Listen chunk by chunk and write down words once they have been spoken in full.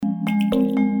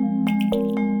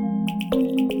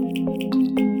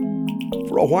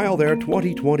For a while there,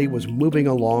 2020 was moving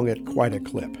along at quite a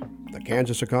clip. The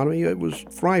Kansas economy, it was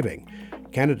thriving.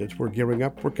 Candidates were gearing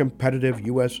up for competitive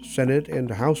U.S. Senate and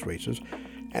House races,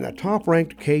 and a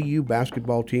top-ranked KU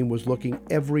basketball team was looking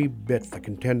every bit the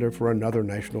contender for another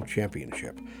national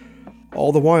championship.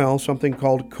 All the while, something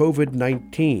called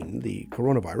COVID-19, the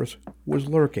coronavirus, was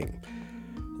lurking.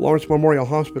 Lawrence Memorial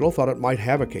Hospital thought it might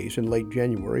have a case in late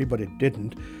January, but it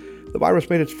didn't. The virus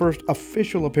made its first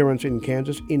official appearance in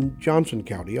Kansas in Johnson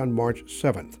County on March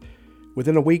 7th.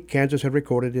 Within a week, Kansas had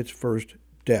recorded its first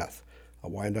death, a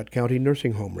Wyandotte County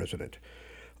nursing home resident.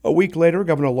 A week later,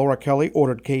 Governor Laura Kelly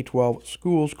ordered K-12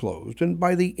 schools closed, and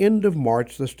by the end of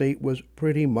March, the state was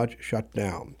pretty much shut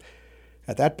down.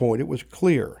 At that point, it was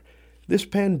clear this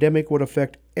pandemic would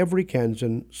affect every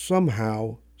Kansan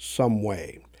somehow, some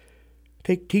way.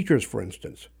 Take teachers, for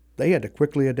instance. They had to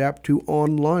quickly adapt to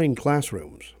online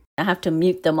classrooms. I have to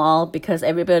mute them all because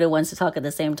everybody wants to talk at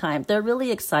the same time. They're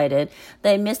really excited.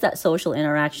 They miss that social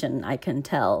interaction, I can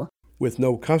tell. With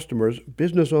no customers,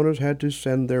 business owners had to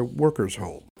send their workers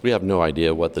home. We have no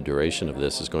idea what the duration of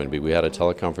this is going to be. We had a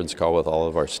teleconference call with all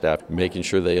of our staff, making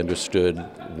sure they understood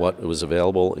what was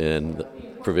available in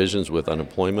provisions with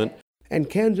unemployment. And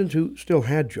Kansans who still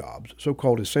had jobs,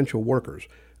 so-called essential workers,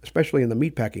 especially in the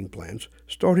meatpacking plants,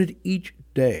 started each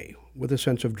day with a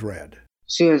sense of dread.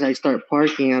 As soon as I start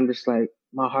parking, I'm just like,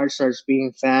 my heart starts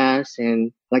beating fast.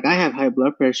 And like, I have high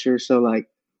blood pressure. So like,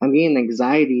 I'm getting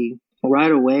anxiety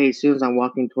right away as soon as I'm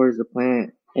walking towards the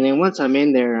plant. And then once I'm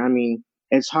in there, I mean,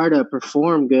 it's hard to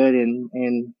perform good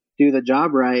and do the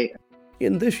job right.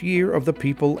 In this year of the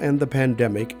people and the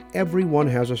pandemic, everyone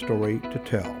has a story to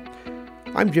tell.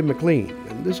 I'm Jim McLean,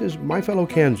 and this is My Fellow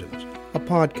Kansans, a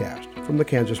podcast from the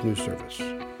Kansas News Service.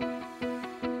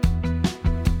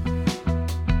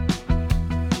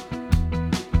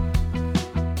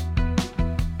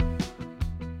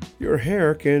 Your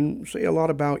hair can say a lot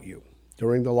about you.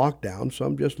 During the lockdown,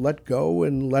 some just let go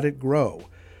and let it grow.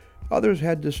 Others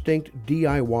had distinct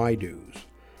DIY do's.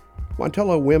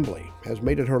 Montella Wembley has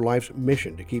made it her life's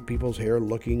mission to keep people's hair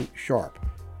looking sharp.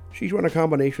 She's run a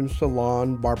combination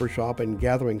salon, barbershop, and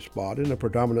gathering spot in a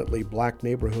predominantly black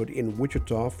neighborhood in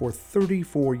Wichita for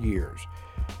 34 years.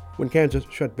 When Kansas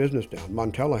shut business down,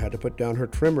 Montella had to put down her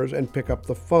trimmers and pick up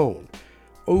the phone.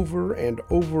 Over and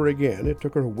over again, it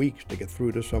took her weeks to get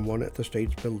through to someone at the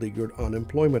state's beleaguered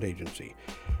unemployment agency.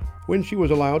 When she was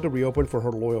allowed to reopen for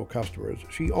her loyal customers,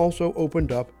 she also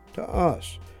opened up to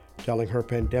us, telling her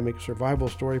pandemic survival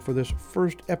story for this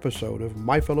first episode of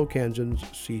My Fellow Kansans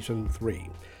Season 3.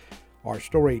 Our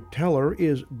storyteller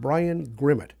is Brian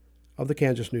Grimmett of the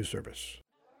Kansas News Service.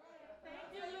 Thank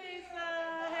you, Lisa.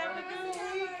 Have a good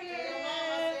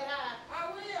weekend.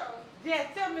 I will. Yeah,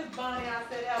 tell Miss Bonnie I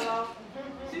said hello.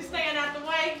 She's staying out the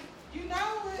way. You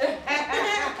know it.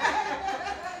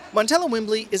 Montella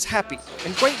Wembley is happy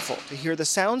and grateful to hear the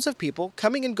sounds of people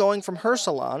coming and going from her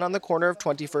salon on the corner of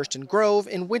 21st and Grove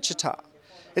in Wichita.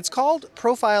 It's called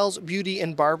Profiles Beauty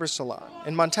and Barber Salon,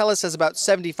 and Montella says about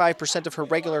 75% of her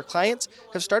regular clients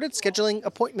have started scheduling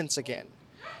appointments again.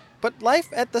 But life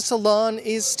at the salon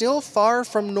is still far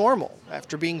from normal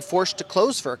after being forced to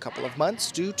close for a couple of months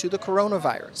due to the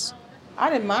coronavirus. I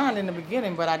didn't mind in the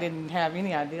beginning, but I didn't have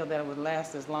any idea that it would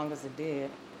last as long as it did.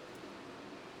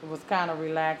 It was kind of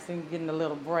relaxing, getting a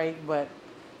little break, but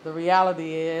the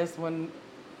reality is when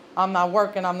I'm not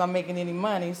working, I'm not making any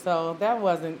money, so that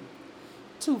wasn't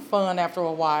too fun after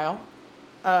a while.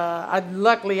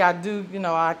 Luckily, I do,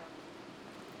 I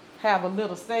have a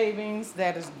little savings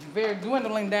that is very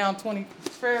dwindling down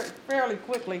fairly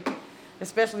quickly,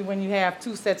 especially when you have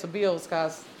two sets of bills,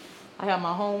 because I have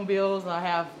my home bills, I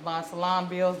have my salon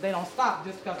bills. They don't stop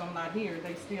just because I'm not here.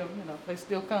 They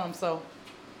still come. So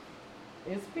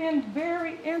it's been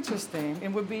very interesting.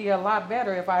 It would be a lot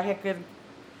better if I could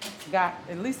got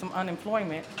at least some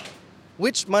unemployment.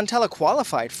 Which Montella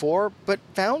qualified for, but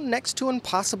found next to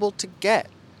impossible to get.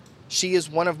 She is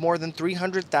one of more than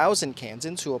 300,000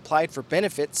 Kansans who applied for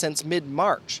benefits since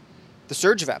mid-March. The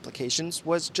surge of applications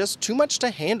was just too much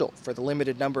to handle for the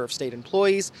limited number of state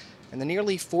employees and the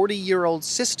nearly 40-year-old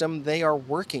system they are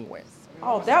working with.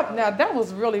 Oh, that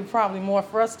was really probably more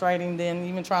frustrating than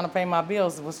even trying to pay my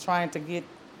bills. It was trying to get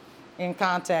in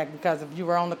contact, because if you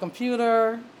were on the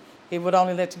computer, it would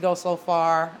only let you go so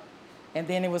far, and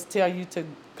then it would tell you to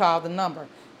call the number.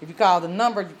 If you call the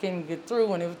number, you can't get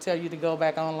through, and it would tell you to go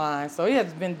back online. So it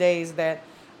has been days that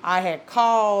I had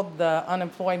called the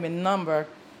unemployment number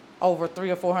over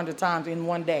 300 or 400 times in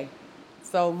one day.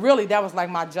 So really, that was like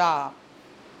my job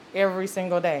every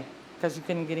single day, because you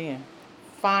couldn't get in.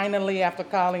 Finally, after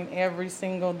calling every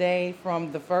single day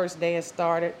from the first day it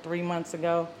started 3 months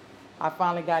ago, I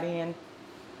finally got in.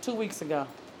 2 weeks ago,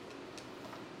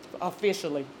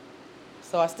 officially.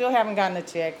 So I still haven't gotten a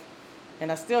check,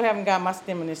 and I still haven't got my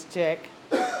stimulus check,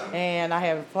 and I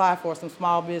have applied for some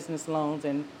small business loans,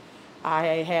 and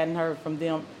I hadn't heard from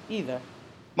them either.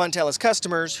 Montella's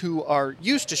customers, who are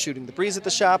used to shooting the breeze at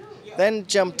the shop, then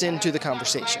jumped into the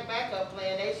conversation.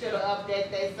 They should have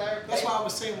updated their service. That's why I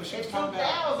was saying when she was talking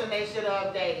about. In 2000, they should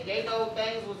have updated. They know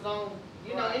things was going,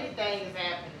 anything is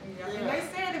happening. And they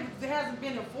said it hasn't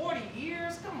been in 40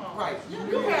 years. Come on. Right.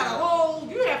 You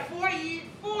had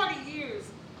 40 years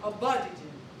of budgeting.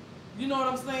 You know what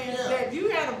I'm saying? Yeah. That you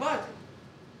had a budget.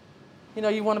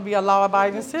 You want to be a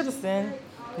law-abiding citizen,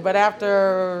 but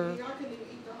after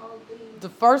the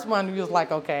first month, you was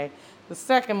like, okay. The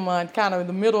second month, kind of in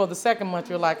the middle of the second month,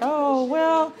 you're like, oh,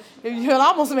 well, it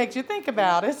almost makes you think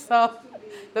about it. So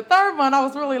the third month, I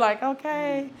was really like,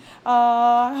 okay,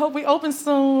 I hope we open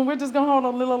soon. We're just going to hold a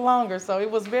little longer. So it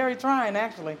was very trying,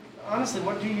 actually. Honestly,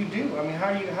 what do you do? I mean,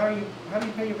 how do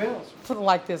you pay your bills? Put it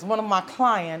like this. One of my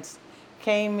clients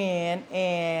came in,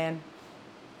 and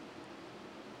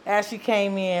as she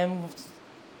came in,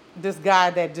 this guy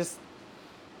that just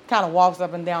kind of walks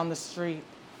up and down the street,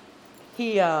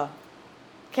 he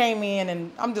came in,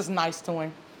 and I'm just nice to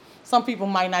him. Some people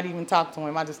might not even talk to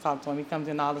him. I just talk to him. He comes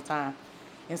in all the time.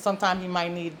 And sometimes he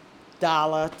might need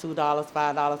 $1, $2,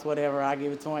 $5, whatever. I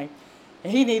give it to him.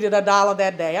 And he needed $1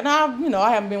 that day. And I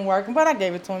haven't been working, but I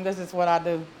gave it to him. This is what I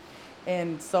do.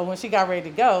 And so when she got ready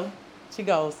to go, she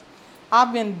goes,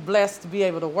 I've been blessed to be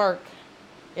able to work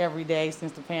every day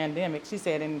since the pandemic. She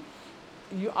said, and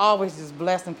you always just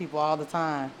blessing people all the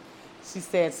time. She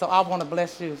said, so I want to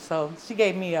bless you. So she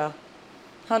gave me a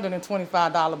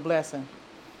 $125 blessing.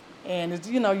 And it's,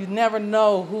 you never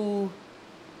know who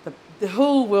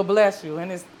will bless you.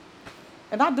 And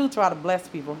I do try to bless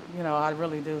people, I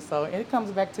really do. So it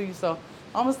comes back to you. So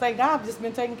I'm going to say God's just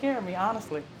been taking care of me,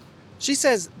 honestly. She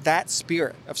says that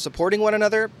spirit of supporting one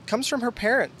another comes from her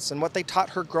parents and what they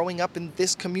taught her growing up in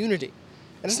this community.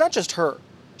 And it's not just her.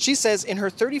 She says in her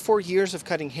 34 years of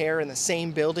cutting hair in the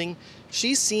same building,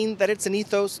 she's seen that it's an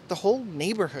ethos the whole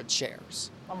neighborhood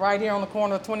shares. I'm right here on the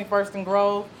corner of 21st and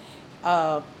Grove.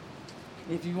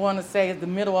 If you want to say it's the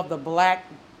middle of the black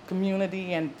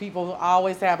community, and people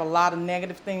always have a lot of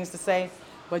negative things to say,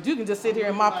 but you can just sit here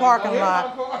in my parking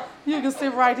lot. You can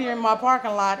sit right here in my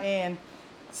parking lot and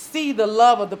see the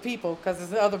love of the people, because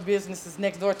there's other businesses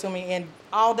next door to me, and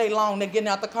all day long they're getting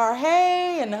out the car,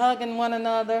 hey, and hugging one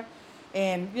another.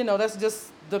 And, that's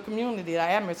just the community, the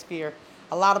atmosphere.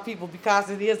 A lot of people, because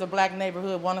it is a black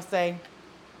neighborhood, want to say,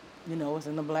 it's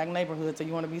in the black neighborhood, so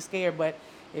you want to be scared. But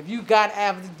if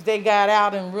they got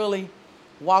out and really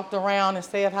walked around and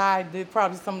said hi, they're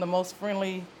probably some of the most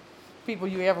friendly people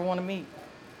you ever want to meet.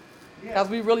 Because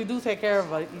we really do take care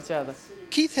of each other.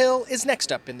 Keith Hill is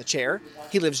next up in the chair.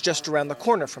 He lives just around the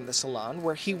corner from the salon,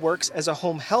 where he works as a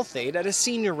home health aide at a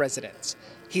senior residence.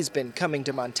 He's been coming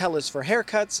to Montella's for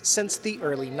haircuts since the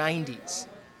early 90s.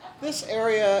 This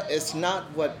area is not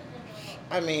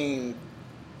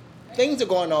things are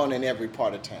going on in every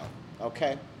part of town,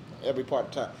 okay? Every part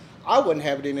of town. I wouldn't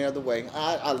have it any other way.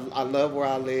 I love where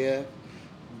I live.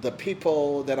 The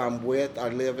people that I'm with, I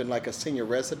live in like a senior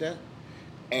resident,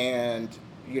 and,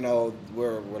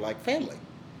 we're like family.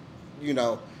 We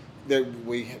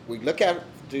look after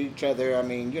each other,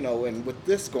 and with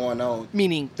this going on.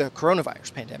 Meaning the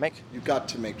coronavirus pandemic. You got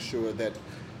to make sure that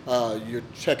you're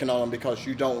checking on them, because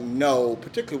you don't know,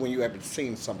 particularly when you haven't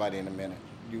seen somebody in a minute.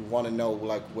 You want to know,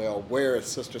 where is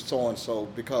Sister So-and-so,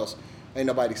 because ain't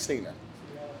nobody seen her.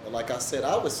 But like I said,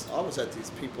 I was at these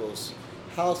people's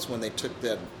house when they took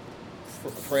that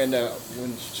friend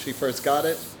when she first got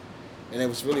it. And it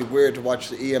was really weird to watch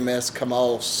the EMS come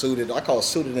all suited. I call it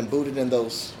suited and booted in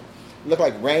those, look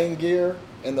like rain gear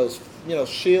and those,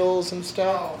 shields and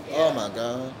stuff. Oh my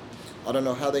God. I don't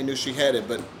know how they knew she had it,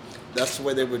 but that's the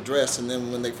way they were dressed. And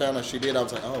then when they found out she did, I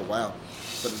was like, oh wow.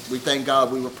 But we thank God,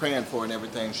 we were praying for her and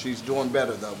everything. She's doing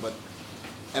better though.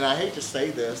 And I hate to say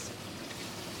this,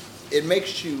 it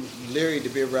makes you leery to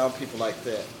be around people like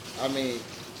that.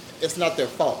 It's not their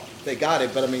fault. They got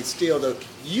it, but still,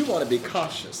 you want to be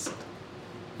cautious.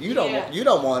 You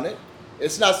don't want it.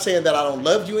 It's not saying that I don't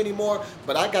love you anymore,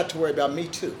 but I got to worry about me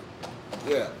too.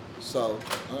 Yeah. So,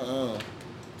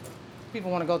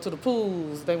 People want to go to the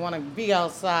pools. They want to be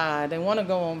outside. They want to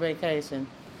go on vacation.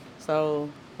 So,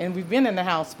 and we've been in the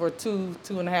house for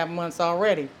 2.5 months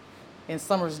already, and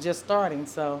summer's just starting.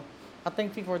 So, I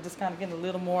think people are just kind of getting a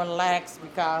little more lax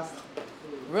because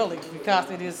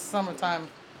it is summertime.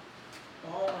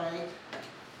 all right.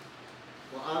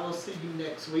 Well, I will see you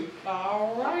next week.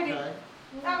 All righty. Okay.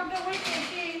 Have a good weekend,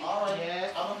 Keith. All right.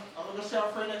 I'm let's say our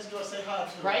friend next door, say hi to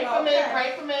her. Pray for me,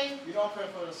 pray for me. You don't pray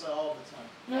for us all the time.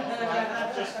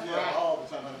 Just all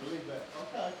the time. I believe that.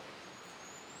 Okay.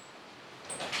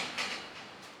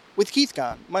 With Keith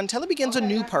gone, Montella begins a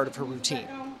new part of her routine,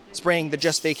 spraying the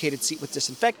just vacated seat with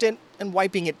disinfectant and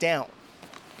wiping it down.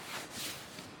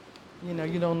 You know,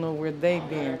 you don't know where they've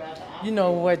been. You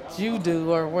know what you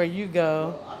do or where you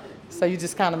go. So you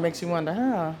just kind of makes you wonder,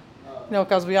 You know,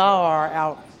 because we all are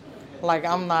out. Like,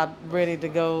 I'm not ready to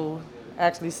go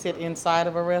actually sit inside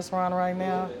of a restaurant right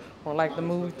now or like the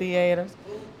movie theaters.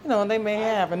 You know, and they may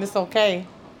have, and it's okay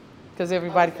because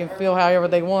everybody can feel however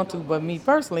they want to. But me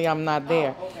personally, I'm not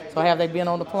there. So have they been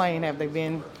on the plane? Have they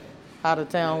been out of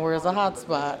town where it's a hot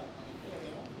spot?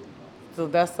 So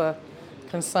that's a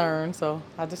concern. So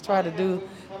I just try to do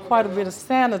quite a bit of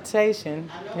sanitation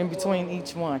in between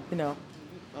each one, you know.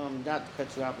 Not to cut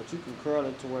you out, but you can curl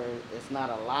it to where it's not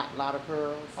a lot of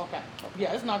curls. Okay.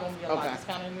 Yeah, it's not going to be a lot. Okay. It's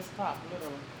kind of in this top,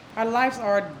 literally. Our lives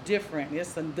are different.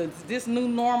 This new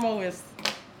normal is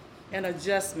an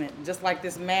adjustment. Just like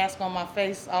this mask on my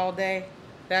face all day,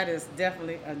 that is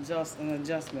definitely an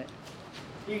adjustment.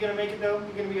 You gonna make it though?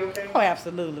 You gonna be okay? Oh,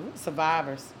 absolutely. We're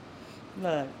survivors.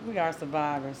 Look, we are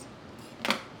survivors.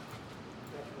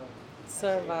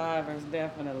 Survivors,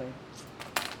 definitely.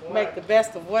 Make the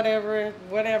best of whatever's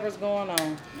going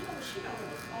on.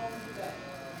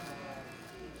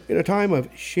 In a time of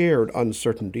shared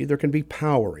uncertainty, there can be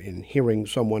power in hearing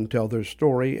someone tell their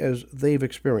story as they've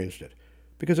experienced it,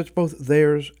 because it's both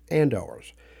theirs and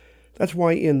ours. That's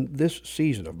why in this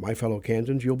season of My Fellow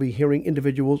Kansans, you'll be hearing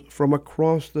individuals from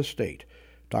across the state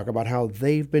talk about how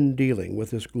they've been dealing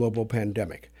with this global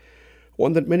pandemic,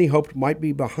 one that many hoped might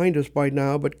be behind us by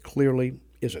now, but clearly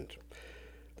isn't.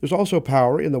 There's also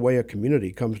power in the way a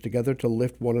community comes together to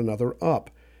lift one another up.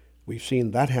 We've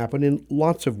seen that happen in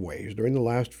lots of ways during the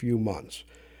last few months.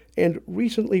 And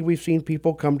recently we've seen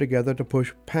people come together to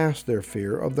push past their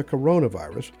fear of the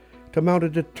coronavirus to mount a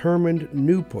determined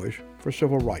new push for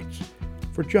civil rights,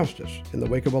 for justice in the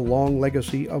wake of a long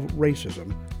legacy of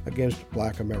racism against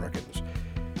Black Americans.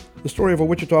 The story of a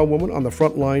Wichita woman on the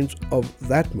front lines of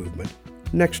that movement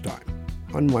next time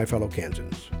on My Fellow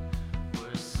Kansans.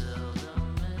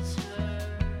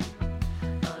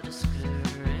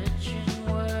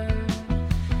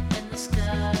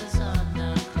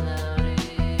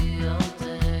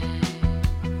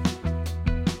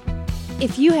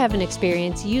 If you have an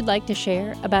experience you'd like to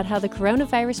share about how the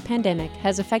coronavirus pandemic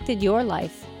has affected your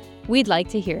life, we'd like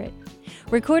to hear it.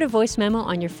 Record a voice memo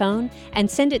on your phone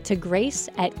and send it to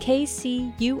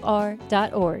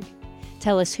grace@kcur.org.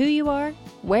 Tell us who you are,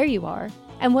 where you are,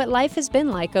 and what life has been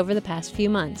like over the past few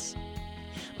months.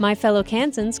 My Fellow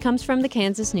Kansans comes from the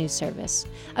Kansas News Service,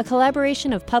 a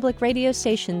collaboration of public radio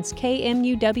stations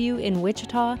KMUW in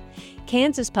Wichita,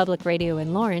 Kansas Public Radio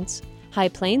in Lawrence, High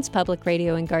Plains Public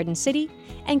Radio in Garden City,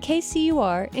 and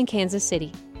KCUR in Kansas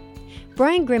City.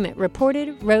 Brian Grimmett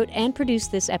reported, wrote, and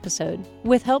produced this episode,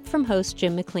 with help from host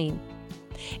Jim McLean.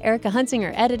 Erica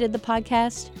Hunsinger edited the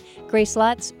podcast. Grace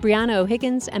Lotz, Brianna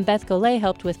O'Higgins, and Beth Golay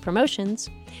helped with promotions.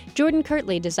 Jordan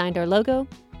Kirtley designed our logo.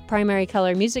 Primary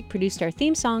Color Music produced our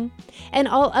theme song. And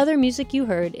all other music you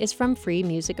heard is from Free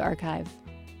Music Archive.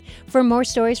 For more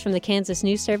stories from the Kansas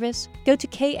News Service, go to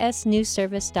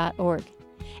ksnewsservice.org.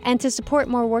 And to support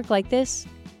more work like this,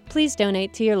 please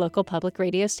donate to your local public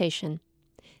radio station.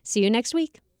 See you next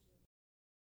week.